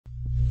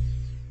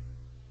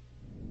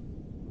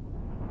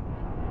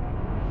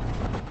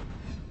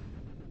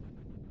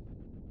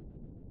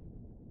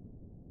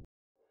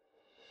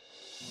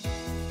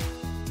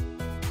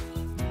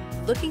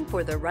Looking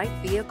for the right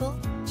vehicle?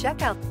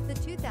 Check out the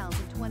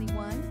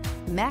 2021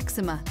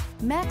 Maxima.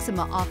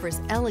 Maxima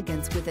offers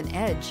elegance with an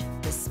edge.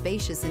 The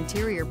spacious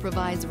interior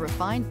provides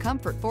refined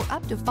comfort for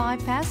up to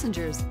 5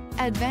 passengers.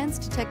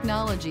 Advanced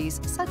technologies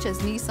such as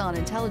Nissan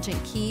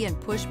Intelligent Key and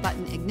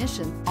Push-Button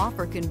Ignition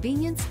offer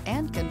convenience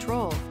and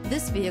control.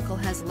 This vehicle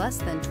has less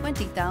than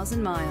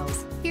 20,000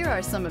 miles. Here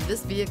are some of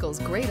this vehicle's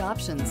great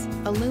options: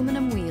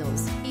 aluminum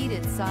wheels,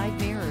 heated side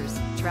mirrors,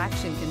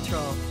 traction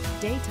control,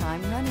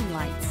 daytime running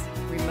lights,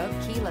 remote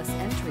keyless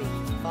entry,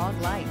 fog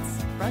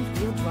lights, front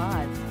wheel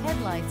drive,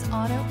 headlights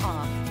auto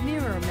off,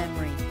 mirror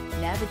memory,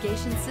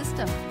 navigation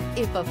system.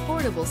 If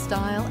affordable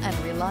style and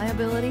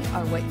reliability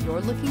are what you're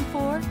looking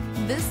for,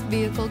 this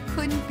vehicle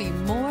couldn't be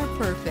more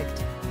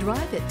perfect.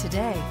 Drive it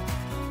today.